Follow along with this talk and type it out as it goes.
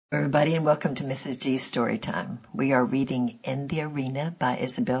Everybody, and welcome to Mrs. G's Story Time. We are reading In the Arena by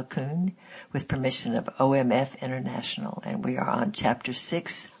Isabel Kuhn with permission of OMF International, and we are on Chapter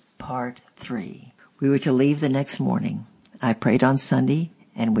 6, Part 3. We were to leave the next morning. I prayed on Sunday,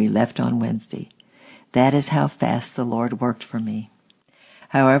 and we left on Wednesday. That is how fast the Lord worked for me.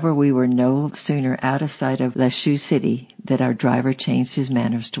 However, we were no sooner out of sight of Lisieux City that our driver changed his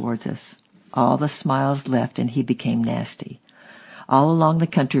manners towards us. All the smiles left, and he became nasty. All along the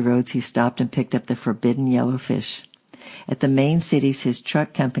country roads he stopped and picked up the forbidden yellow fish. At the main cities his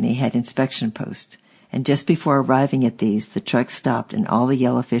truck company had inspection posts, and just before arriving at these the truck stopped and all the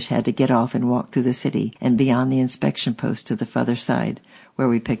yellowfish had to get off and walk through the city and beyond the inspection post to the further side, where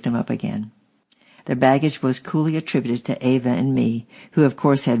we picked them up again. Their baggage was coolly attributed to Ava and me, who of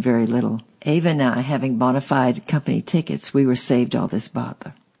course had very little. Ava and I having bona fide company tickets, we were saved all this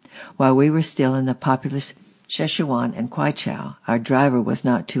bother. While we were still in the populous Szechuan and Kwaichow, our driver was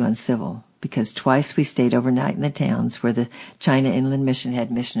not too uncivil, because twice we stayed overnight in the towns where the China Inland Mission had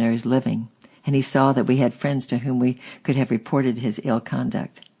missionaries living, and he saw that we had friends to whom we could have reported his ill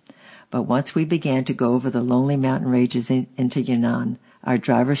conduct. But once we began to go over the lonely mountain ranges into Yunnan, our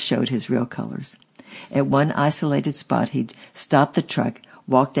driver showed his real colors. At one isolated spot he stopped the truck,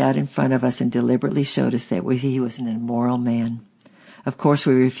 walked out in front of us, and deliberately showed us that he was an immoral man. Of course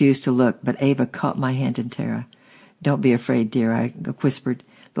we refused to look, but Ava caught my hand in terror. "Don't be afraid, dear," I whispered.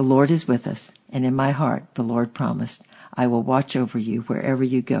 "The Lord is with us, and in my heart the Lord promised, I will watch over you wherever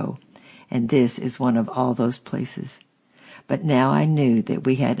you go, and this is one of all those places." But now I knew that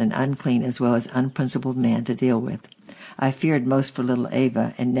we had an unclean as well as unprincipled man to deal with. I feared most for little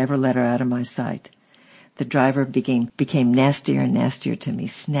Ava, and never let her out of my sight. The driver became nastier and nastier to me,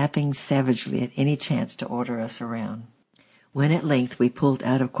 snapping savagely at any chance to order us around. When at length we pulled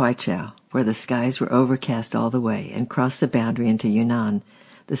out of Kwaichow, where the skies were overcast all the way, and crossed the boundary into Yunnan,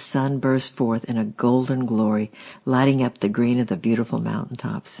 the sun burst forth in a golden glory, lighting up the green of the beautiful mountain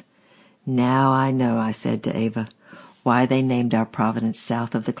tops. "Now I know," I said to Ava, "why they named our province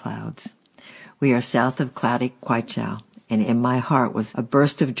South of the Clouds. We are south of cloudy Kwaichow, and in my heart was a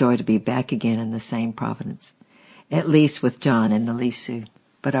burst of joy to be back again in the same province, at least with John and the Lisieux.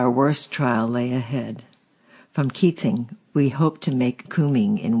 But our worst trial lay ahead. From Keating we hoped to make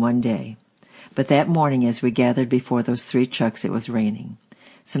Kunming in one day. But that morning as we gathered before those 3 trucks it was raining.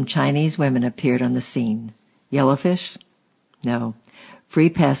 Some Chinese women appeared on the scene. Yellowfish? No. Free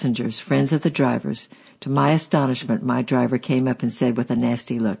passengers, friends of the drivers. To my astonishment my driver came up and said with a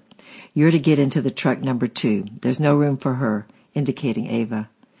nasty look, "You're to get into the truck number 2. There's no room for her," indicating Ava.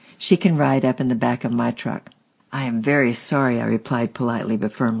 "She can ride up in the back of my truck." "I am very sorry," I replied politely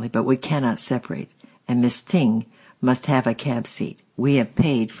but firmly, "but we cannot separate. And Miss Ting must have a cab seat. We have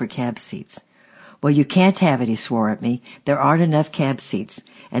paid for cab seats." "Well, you can't have it," he swore at me. "There aren't enough cab seats.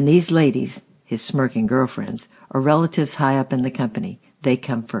 And these ladies," his smirking girlfriends, "are relatives high up in the company. They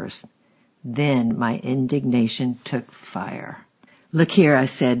come first." Then my indignation took fire. "Look here," I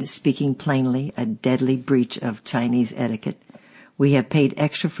said, speaking plainly, a deadly breach of Chinese etiquette. "We have paid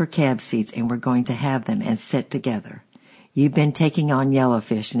extra for cab seats, and we're going to have them and sit together. You've been taking on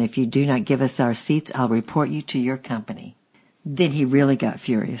yellowfish, and if you do not give us our seats, I'll report you to your company." Then he really got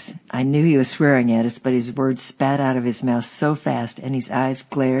furious. I knew he was swearing at us, but his words spat out of his mouth so fast, and his eyes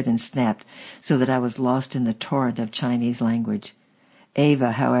glared and snapped, so that I was lost in the torrent of Chinese language.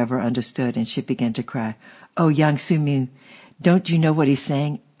 Ava, however, understood, and she began to cry. "Oh, Yang Su-mu, don't you know what he's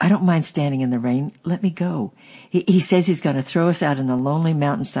saying? I don't mind standing in the rain. Let me go. He says he's going to throw us out on the lonely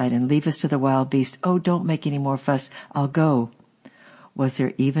mountainside and leave us to the wild beast. Oh, don't make any more fuss. I'll go." Was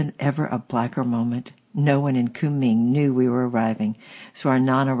there even ever a blacker moment? No one in Kunming knew we were arriving, so our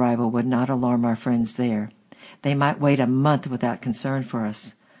non-arrival would not alarm our friends there. They might wait a month without concern for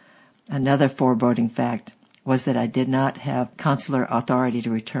us. Another foreboding fact was that I did not have consular authority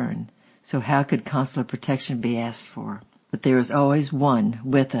to return, so how could consular protection be asked for? But there is always one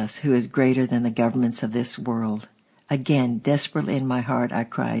with us who is greater than the governments of this world. Again, desperately in my heart, I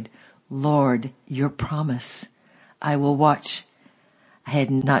cried, "Lord, your promise. I will watch." I had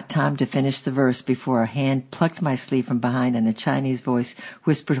not time to finish the verse before a hand plucked my sleeve from behind and a Chinese voice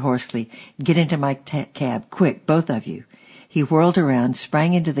whispered hoarsely, "Get into my cab, quick, both of you." He whirled around,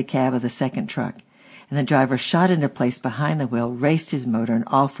 sprang into the cab of the second truck, and the driver shot into place behind the wheel, raced his motor, and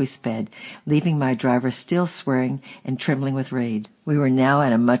off we sped, leaving my driver still swearing and trembling with rage. We were now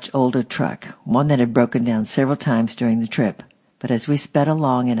at a much older truck, one that had broken down several times during the trip. But as we sped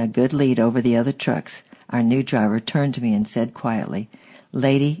along in a good lead over the other trucks, our new driver turned to me and said quietly,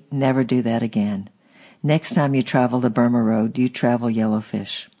 "Lady, never do that again. Next time you travel the Burma Road, you travel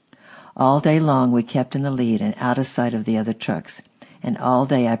yellowfish." All day long we kept in the lead and out of sight of the other trucks, and all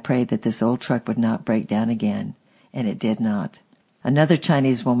day I prayed that this old truck would not break down again, and it did not. Another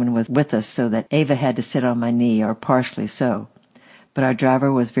Chinese woman was with us so that Ava had to sit on my knee, or partially so. But our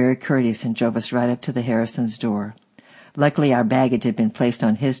driver was very courteous and drove us right up to the Harrisons' door. Luckily our baggage had been placed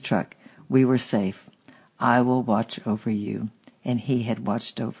on his truck. We were safe. I will watch over you. And he had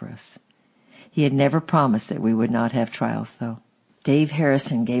watched over us. He had never promised that we would not have trials, though. Dave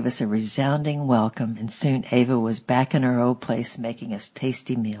Harrison gave us a resounding welcome, and soon Ava was back in her old place making us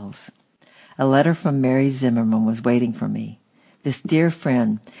tasty meals. A letter from Mary Zimmerman was waiting for me. This dear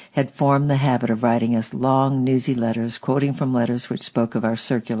friend had formed the habit of writing us long, newsy letters, quoting from letters which spoke of our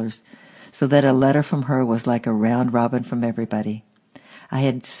circulars, so that a letter from her was like a round robin from everybody. I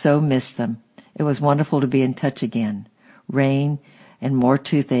had so missed them. It was wonderful to be in touch again. Rain and more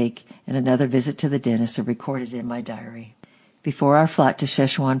toothache and another visit to the dentist are recorded in my diary. Before our flight to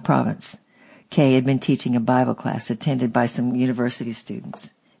Sichuan province, Kay had been teaching a Bible class attended by some university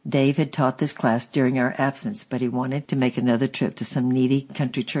students. Dave had taught this class during our absence, but he wanted to make another trip to some needy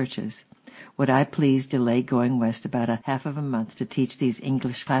country churches. Would I please delay going west about a half of a month to teach these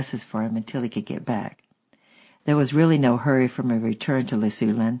English classes for him until he could get back? There was really no hurry for my return to Les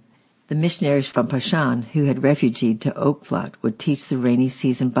Ulan. The missionaries from Pashan, who had refugeed to Oak Flat, would teach the rainy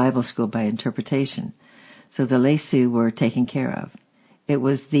season Bible school by interpretation, so the Lesu were taken care of. It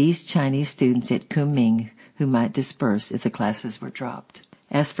was these Chinese students at Kunming who might disperse if the classes were dropped.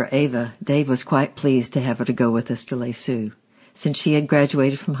 As for Ava, Dave was quite pleased to have her to go with us to Lesu. Since she had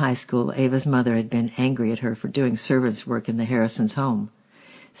graduated from high school, Ava's mother had been angry at her for doing servant's work in the Harrisons' home.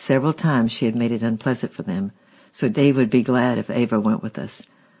 Several times she had made it unpleasant for them, so Dave would be glad if Ava went with us.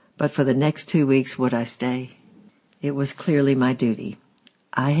 But for the next 2 weeks, would I stay? It was clearly my duty.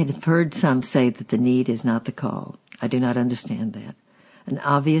 I had heard some say that the need is not the call. I do not understand that. An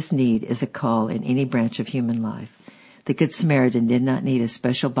obvious need is a call in any branch of human life. The Good Samaritan did not need a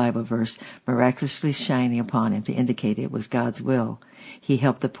special Bible verse miraculously shining upon him to indicate it was God's will. He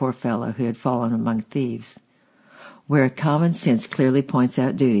helped the poor fellow who had fallen among thieves. Where common sense clearly points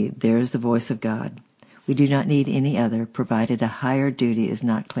out duty, there is the voice of God. We do not need any other, provided a higher duty is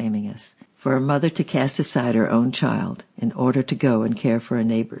not claiming us. For a mother to cast aside her own child in order to go and care for a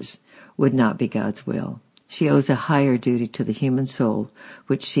neighbor's would not be God's will. She owes a higher duty to the human soul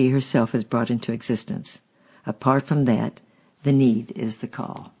which she herself has brought into existence. Apart from that, the need is the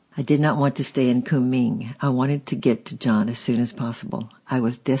call. I did not want to stay in Kunming. I wanted to get to John as soon as possible. I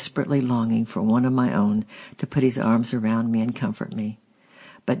was desperately longing for one of my own to put his arms around me and comfort me.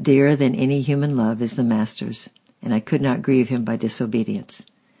 But dearer than any human love is the Master's, and I could not grieve him by disobedience.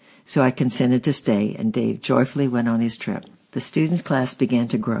 So I consented to stay, and Dave joyfully went on his trip. The students' class began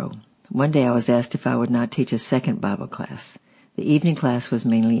to grow. One day I was asked if I would not teach a second Bible class. The evening class was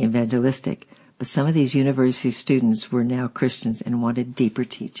mainly evangelistic, but some of these university students were now Christians and wanted deeper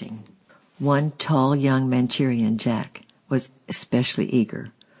teaching. One tall young Manchurian, Jack, was especially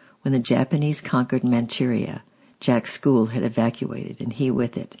eager. When the Japanese conquered Manchuria, Jack's school had evacuated, and he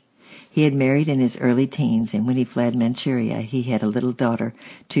with it. He had married in his early teens, and when he fled Manchuria, he had a little daughter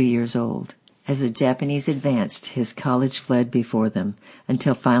 2 years old. As the Japanese advanced, his college fled before them,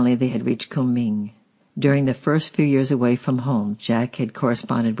 until finally they had reached Kunming. During the first few years away from home, Jack had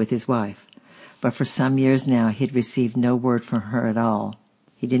corresponded with his wife. But for some years now he had received no word from her at all.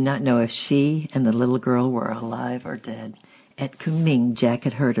 He did not know if she and the little girl were alive or dead. At Kunming, Jack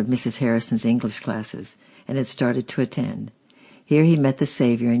had heard of Mrs. Harrison's English classes and had started to attend. Here he met the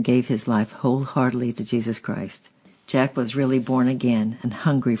Savior and gave his life wholeheartedly to Jesus Christ. Jack was really born again and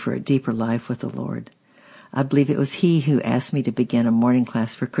hungry for a deeper life with the Lord. I believe it was he who asked me to begin a morning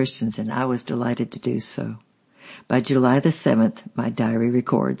class for Christians, and I was delighted to do so. By July the 7th, my diary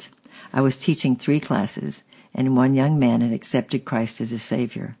records, I was teaching 3 classes, and one young man had accepted Christ as his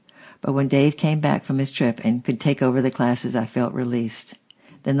Savior. But when Dave came back from his trip and could take over the classes, I felt released.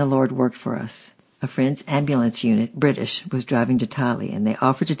 Then the Lord worked for us. A friend's ambulance unit, British, was driving to Tali, and they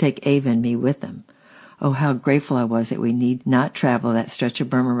offered to take Ava and me with them. Oh, how grateful I was that we need not travel that stretch of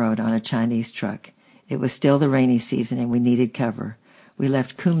Burma Road on a Chinese truck. It was still the rainy season, and we needed cover. We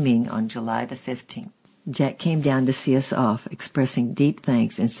left Kunming on July the 15th. Jack came down to see us off, expressing deep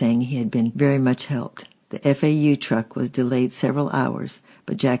thanks and saying he had been very much helped. The FAU truck was delayed several hours,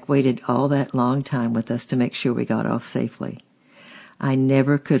 but Jack waited all that long time with us to make sure we got off safely. I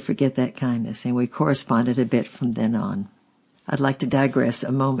never could forget that kindness, and we corresponded a bit from then on. I'd like to digress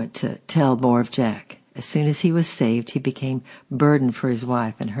a moment to tell more of Jack. As soon as he was saved, he became burdened for his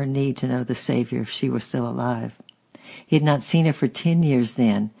wife and her need to know the Savior if she were still alive. He had not seen her for 10 years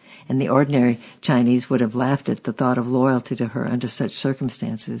then, and the ordinary Chinese would have laughed at the thought of loyalty to her under such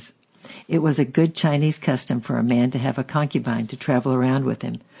circumstances. It was a good Chinese custom for a man to have a concubine to travel around with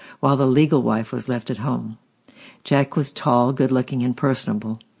him, while the legal wife was left at home. Jack was tall, good-looking, and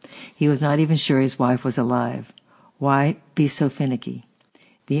personable. He was not even sure his wife was alive. Why be so finicky?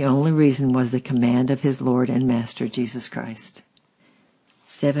 The only reason was the command of his Lord and Master, Jesus Christ.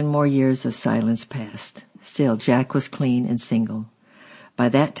 7 more years of silence passed. Still, Jack was clean and single. By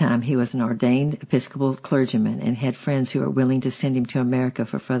that time, he was an ordained Episcopal clergyman and had friends who were willing to send him to America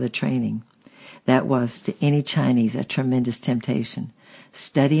for further training. That was, to any Chinese, a tremendous temptation.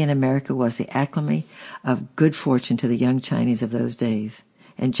 Study in America was the acclamy of good fortune to the young Chinese of those days,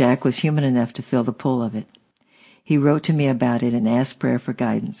 and Jack was human enough to feel the pull of it. He wrote to me about it and asked prayer for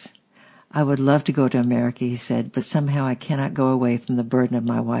guidance. I would love to go to America, he said, but somehow I cannot go away from the burden of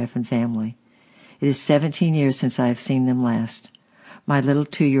my wife and family. It is 17 years since I have seen them last. My little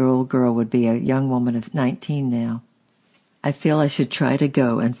 2-year-old girl would be a young woman of 19 now. I feel I should try to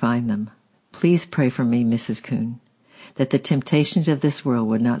go and find them. Please pray for me, Mrs. Kuhn, that the temptations of this world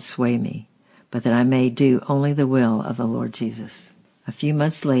would not sway me, but that I may do only the will of the Lord Jesus. A few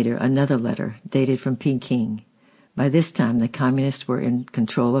months later, another letter, dated from Peking. By this time, the communists were in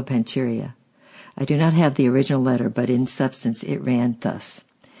control of Manchuria. I do not have the original letter, but in substance it ran thus.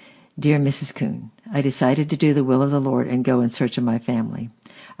 Dear Mrs. Kuhn, I decided to do the will of the Lord and go in search of my family.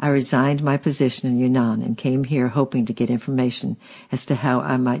 I resigned my position in Yunnan and came here hoping to get information as to how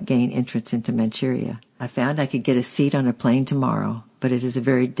I might gain entrance into Manchuria. I found I could get a seat on a plane tomorrow, but it is a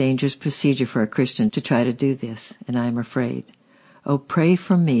very dangerous procedure for a Christian to try to do this, and I am afraid. Oh, pray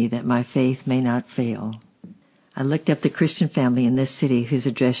for me that my faith may not fail. I looked up the Christian family in this city whose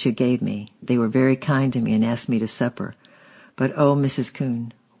address you gave me. They were very kind to me and asked me to supper. But oh, Mrs.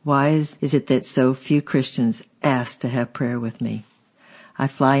 Kuhn, why is it that so few Christians ask to have prayer with me? I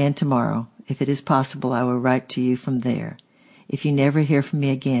fly in tomorrow. If it is possible, I will write to you from there. If you never hear from me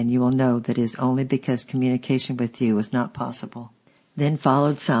again, you will know that it is only because communication with you was not possible. Then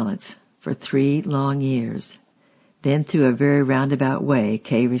followed silence for 3 long years. Then through a very roundabout way,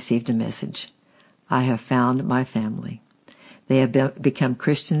 Kay received a message. I have found my family. They have become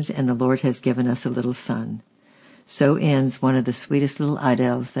Christians, and the Lord has given us a little son. So ends one of the sweetest little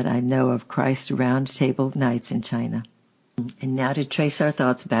idylls that I know of Christ's round table nights in China. And now to trace our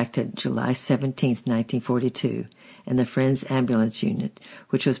thoughts back to July 17th, 1942, and the Friends Ambulance Unit,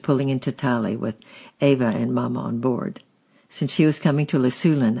 which was pulling into Tali with Ava and Mama on board. Since she was coming to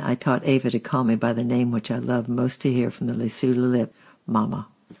Lisulan, I taught Ava to call me by the name which I love most to hear from the Lisula lip, Mama.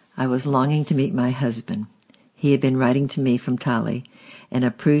 I was longing to meet my husband. He had been writing to me from Tali and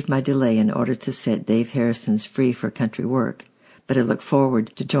approved my delay in order to set Dave Harrison's free for country work, but I looked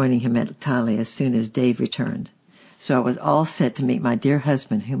forward to joining him at Tali as soon as Dave returned. So I was all set to meet my dear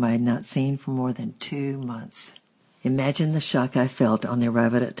husband, whom I had not seen for more than 2 months. Imagine the shock I felt on the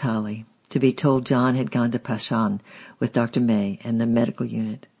arrival at Tali, to be told John had gone to Pashan with Dr. May and the medical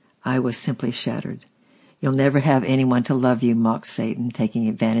unit. I was simply shattered. You'll never have anyone to love you, mocked Satan, taking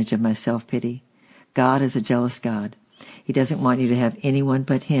advantage of my self-pity. God is a jealous God. He doesn't want you to have anyone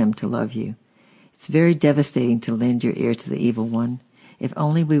but him to love you. It's very devastating to lend your ear to the evil one. If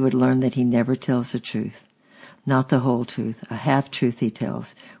only we would learn that he never tells the truth. Not the whole truth, a half-truth he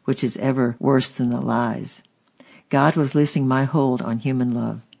tells, which is ever worse than the lies. God was loosing my hold on human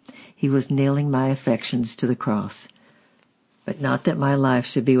love. He was nailing my affections to the cross. But not that my life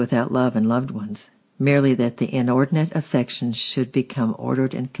should be without love and loved ones. Merely that the inordinate affections should become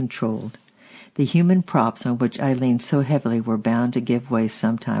ordered and controlled. The human props on which I leaned so heavily were bound to give way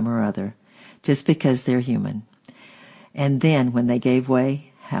some time or other, just because they're human. And then, when they gave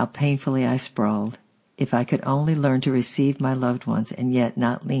way, how painfully I sprawled. If I could only learn to receive my loved ones and yet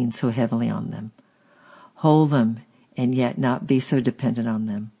not lean so heavily on them. Hold them and yet not be so dependent on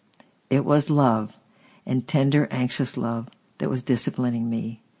them. It was love, and tender, anxious love, that was disciplining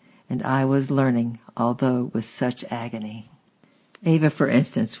me. And I was learning, although with such agony. Ava, for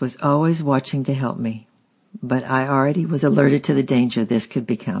instance, was always watching to help me, but I already was alerted to the danger this could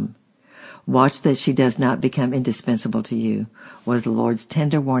become. Watch that she does not become indispensable to you, was the Lord's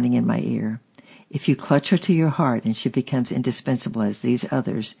tender warning in my ear. If you clutch her to your heart and she becomes indispensable as these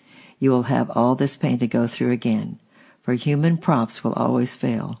others, you will have all this pain to go through again, for human props will always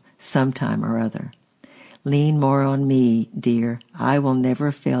fail, sometime or other. Lean more on me, dear. I will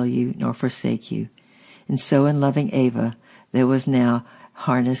never fail you nor forsake you. And so in loving Ava, there was now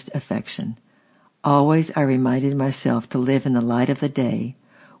harnessed affection. Always I reminded myself to live in the light of the day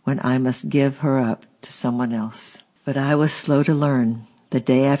when I must give her up to someone else. But I was slow to learn. The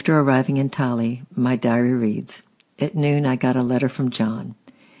day after arriving in Tali, my diary reads, at noon I got a letter from John.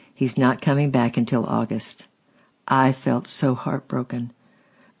 He's not coming back until August. I felt so heartbroken.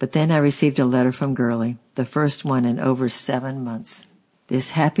 But then I received a letter from Gurley, the first one in over 7 months.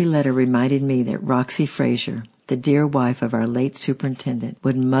 This happy letter reminded me that Roxy Fraser, the dear wife of our late superintendent,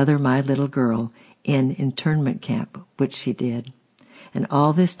 would mother my little girl in internment camp, which she did. And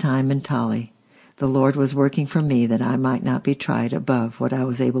all this time in Tali, the Lord was working for me that I might not be tried above what I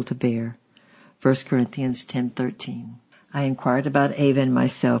was able to bear. 1 Corinthians 10:13. I inquired about Ava and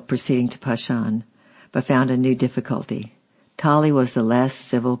myself proceeding to Pashan, but found a new difficulty. Tali was the last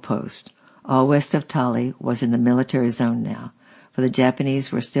civil post. All west of Tali was in the military zone now, for the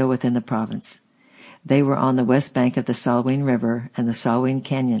Japanese were still within the province. They were on the west bank of the Salween River, and the Salween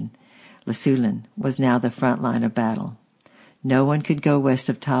Canyon, Lisulan, was now the front line of battle. No one could go west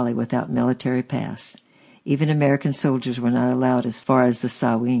of Tali without military pass. Even American soldiers were not allowed as far as the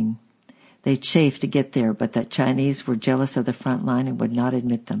Salween. They chafed to get there, but the Chinese were jealous of the front line and would not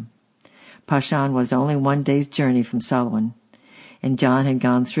admit them. Pashan was only 1 day's journey from Salween, and John had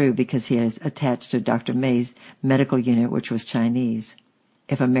gone through because he was attached to Dr. May's medical unit, which was Chinese.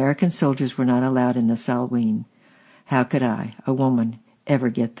 If American soldiers were not allowed in the Salween, how could I, a woman, ever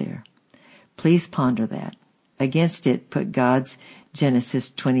get there? Please ponder that. Against it, put God's Genesis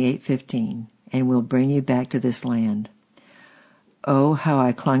 28:15, and we'll bring you back to this land. Oh, how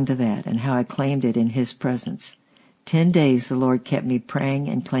I clung to that, and how I claimed it in His presence. 10 days the Lord kept me praying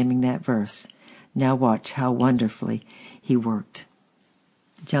and claiming that verse. Now watch how wonderfully He worked.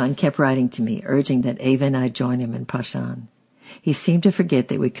 John kept writing to me, urging that Ava and I join him in Pashan. He seemed to forget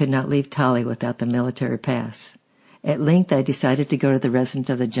that we could not leave Tali without the military pass. At length I decided to go to the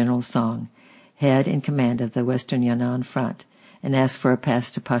resident of the General Song, head in command of the Western Yunnan front, and ask for a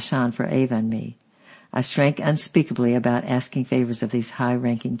pass to Pashan for Ava and me. I shrank unspeakably about asking favors of these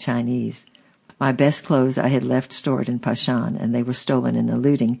high-ranking Chinese. My best clothes I had left stored in Pashan, and they were stolen in the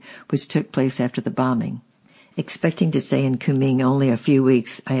looting which took place after the bombing. Expecting to stay in Kunming only a few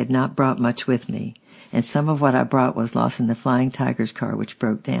weeks, I had not brought much with me, and some of what I brought was lost in the Flying Tigers car which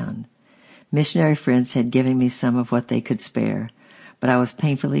broke down. Missionary friends had given me some of what they could spare, but I was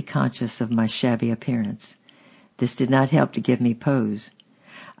painfully conscious of my shabby appearance. This did not help to give me pose.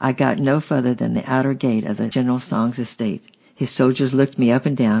 I got no further than the outer gate of the General Song's estate. His soldiers looked me up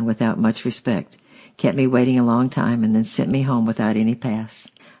and down without much respect, kept me waiting a long time, and then sent me home without any pass.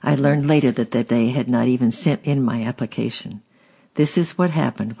 I learned later that they had not even sent in my application. This is what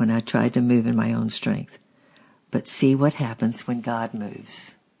happened when I tried to move in my own strength. But see what happens when God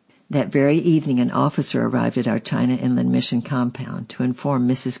moves. That very evening an officer arrived at our China Inland Mission compound to inform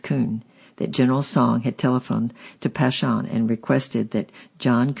Mrs. Kuhn that General Song had telephoned to Pashan and requested that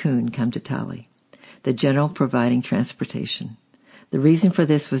John Kuhn come to Tali, the general providing transportation. The reason for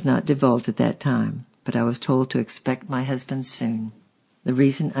this was not divulged at that time, but I was told to expect my husband soon. The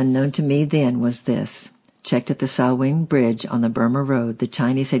reason unknown to me then was this. Checked at the Salween Bridge on the Burma Road, the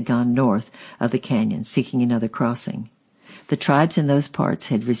Chinese had gone north of the canyon, seeking another crossing. The tribes in those parts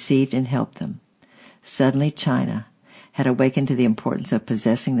had received and helped them. Suddenly China had awakened to the importance of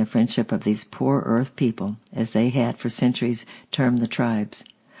possessing the friendship of these poor earth people, as they had for centuries termed the tribes.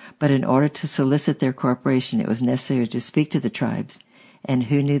 But in order to solicit their cooperation, it was necessary to speak to the tribes. And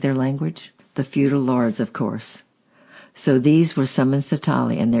who knew their language? The feudal lords, of course. So these were summoned to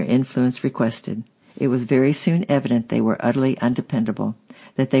Tali and their influence requested. It was very soon evident they were utterly undependable,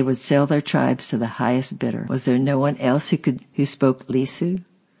 that they would sell their tribes to the highest bidder. Was there no one else who spoke Lisu?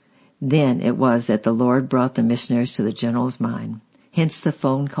 Then it was that the Lord brought the missionaries to the general's mind. Hence the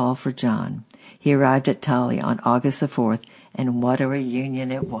phone call for John. He arrived at Tali on August the 4th, and what a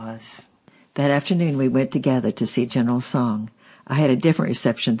reunion it was. That afternoon we went together to see General Song. I had a different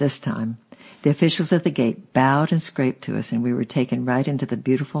reception this time. The officials at the gate bowed and scraped to us, and we were taken right into the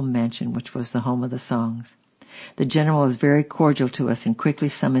beautiful mansion which was the home of the Songs. The general was very cordial to us and quickly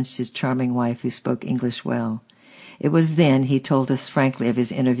summoned his charming wife, who spoke English well. It was then he told us frankly of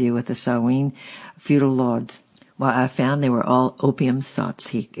his interview with the Salween feudal lords. Why, I found they were all opium sots,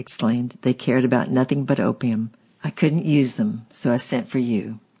 he exclaimed. They cared about nothing but opium. I couldn't use them, so I sent for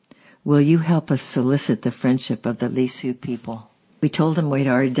you. Will you help us solicit the friendship of the Lisu people? We told them we had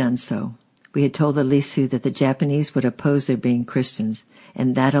already done so. We had told the Lisu that the Japanese would oppose their being Christians,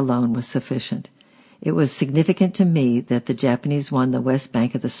 and that alone was sufficient. It was significant to me that the Japanese won the west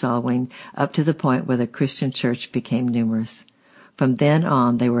bank of the Salween up to the point where the Christian church became numerous. From then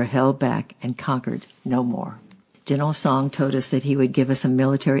on they were held back and conquered no more. General Song told us that he would give us a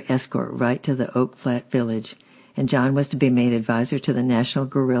military escort right to the Oak Flat village, and John was to be made advisor to the national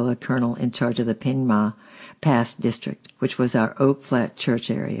guerrilla colonel in charge of the Pingma Pass district, which was our Oak Flat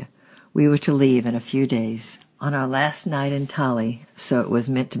church area. We were to leave in a few days. On our last night in Tali, so it was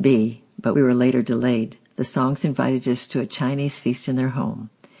meant to be, but we were later delayed, the Songs invited us to a Chinese feast in their home.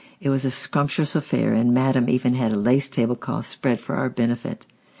 It was a scrumptious affair, and Madame even had a lace tablecloth spread for our benefit.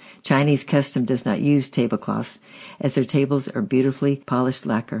 Chinese custom does not use tablecloths, as their tables are beautifully polished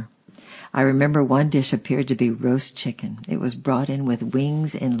lacquer. I remember one dish appeared to be roast chicken. It was brought in with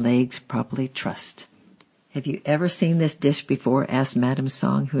wings and legs properly trussed. "Have you ever seen this dish before?" asked Madame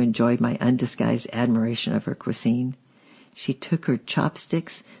Song, who enjoyed my undisguised admiration of her cuisine. She took her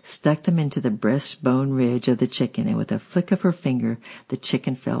chopsticks, stuck them into the breastbone ridge of the chicken, and with a flick of her finger, the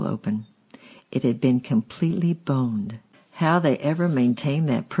chicken fell open. It had been completely boned. How they ever maintained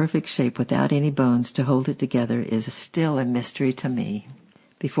that perfect shape without any bones to hold it together is still a mystery to me.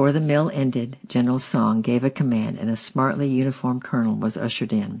 Before the meal ended, General Song gave a command, and a smartly uniformed colonel was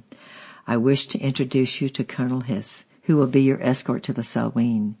ushered in. "I wish to introduce you to Colonel Hiss, who will be your escort to the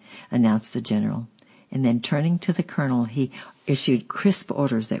Salween," announced the general. And then turning to the colonel, he issued crisp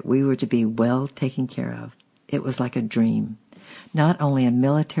orders that we were to be well taken care of. It was like a dream. Not only a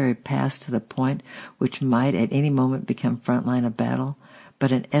military pass to the point which might at any moment become front line of battle,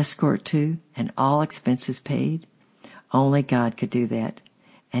 but an escort too, and all expenses paid. Only God could do that,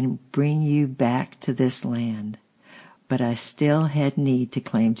 and bring you back to this land. But I still had need to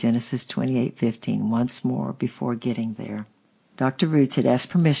claim Genesis 28:15 once more before getting there. Dr. Roots had asked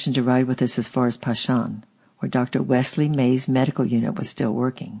permission to ride with us as far as Pashan, where Dr. Wesley May's medical unit was still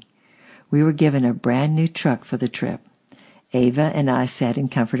working. We were given a brand new truck for the trip. Ava and I sat in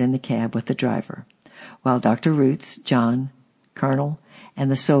comfort in the cab with the driver, while Dr. Roots, John, Colonel,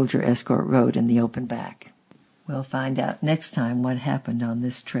 and the soldier escort rode in the open back. We'll find out next time what happened on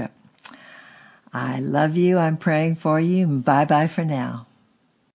this trip. I love you. I'm praying for you. Bye-bye for now.